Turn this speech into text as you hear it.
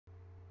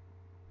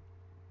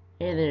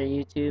Hey there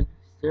YouTube,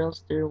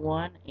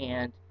 Sterlster1,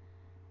 and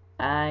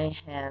I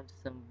have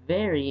some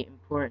very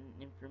important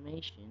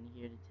information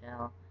here to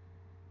tell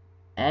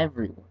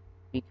everyone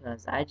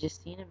because I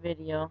just seen a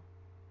video.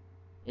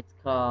 It's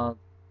called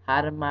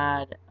How to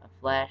Mod a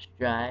Flash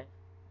Drive,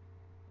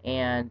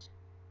 and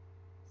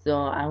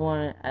so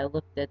I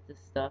looked at this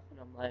stuff and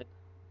I'm like,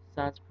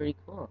 sounds pretty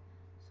cool.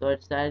 So I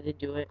decided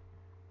to do it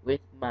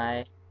with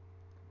my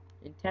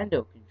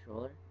Nintendo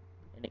controller,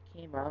 and it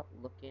came out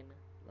looking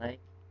like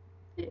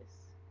this.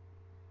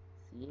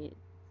 See,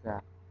 it's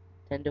a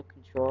Nintendo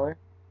controller,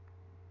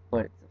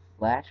 but it's a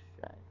flash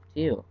drive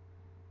too.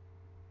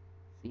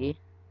 See?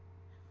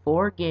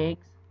 4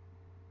 gigs,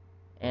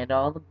 and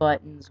all the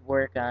buttons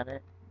work on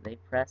it. They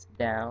press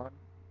down,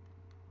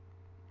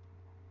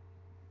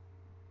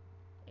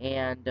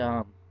 and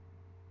you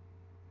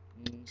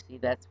see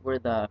that's where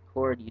the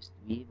cord used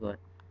to be, but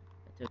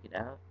I took it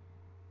out.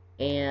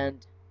 And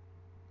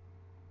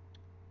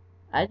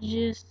I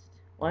just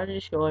wanted to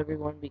show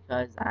everyone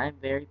because I'm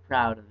very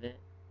proud of it.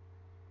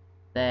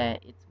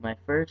 That it's my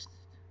first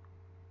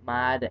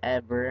mod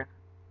ever.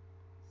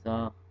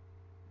 So,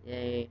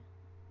 yay.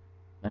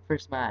 My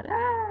first mod.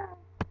 Ah!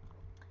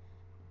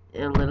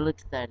 A little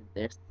excited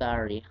there,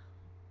 sorry.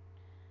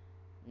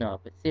 No,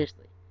 but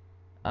seriously.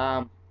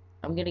 Um,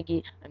 I'm gonna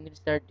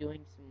start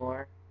doing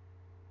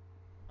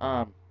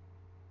um,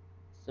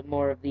 some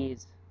more of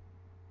these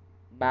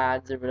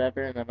mods or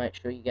whatever, and I might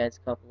show you guys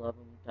a couple of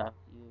them, talk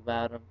to you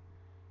about them.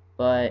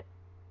 But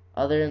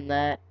other than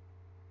that,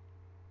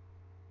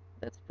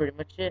 that's pretty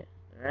much it.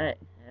 Alright,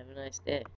 have a nice day.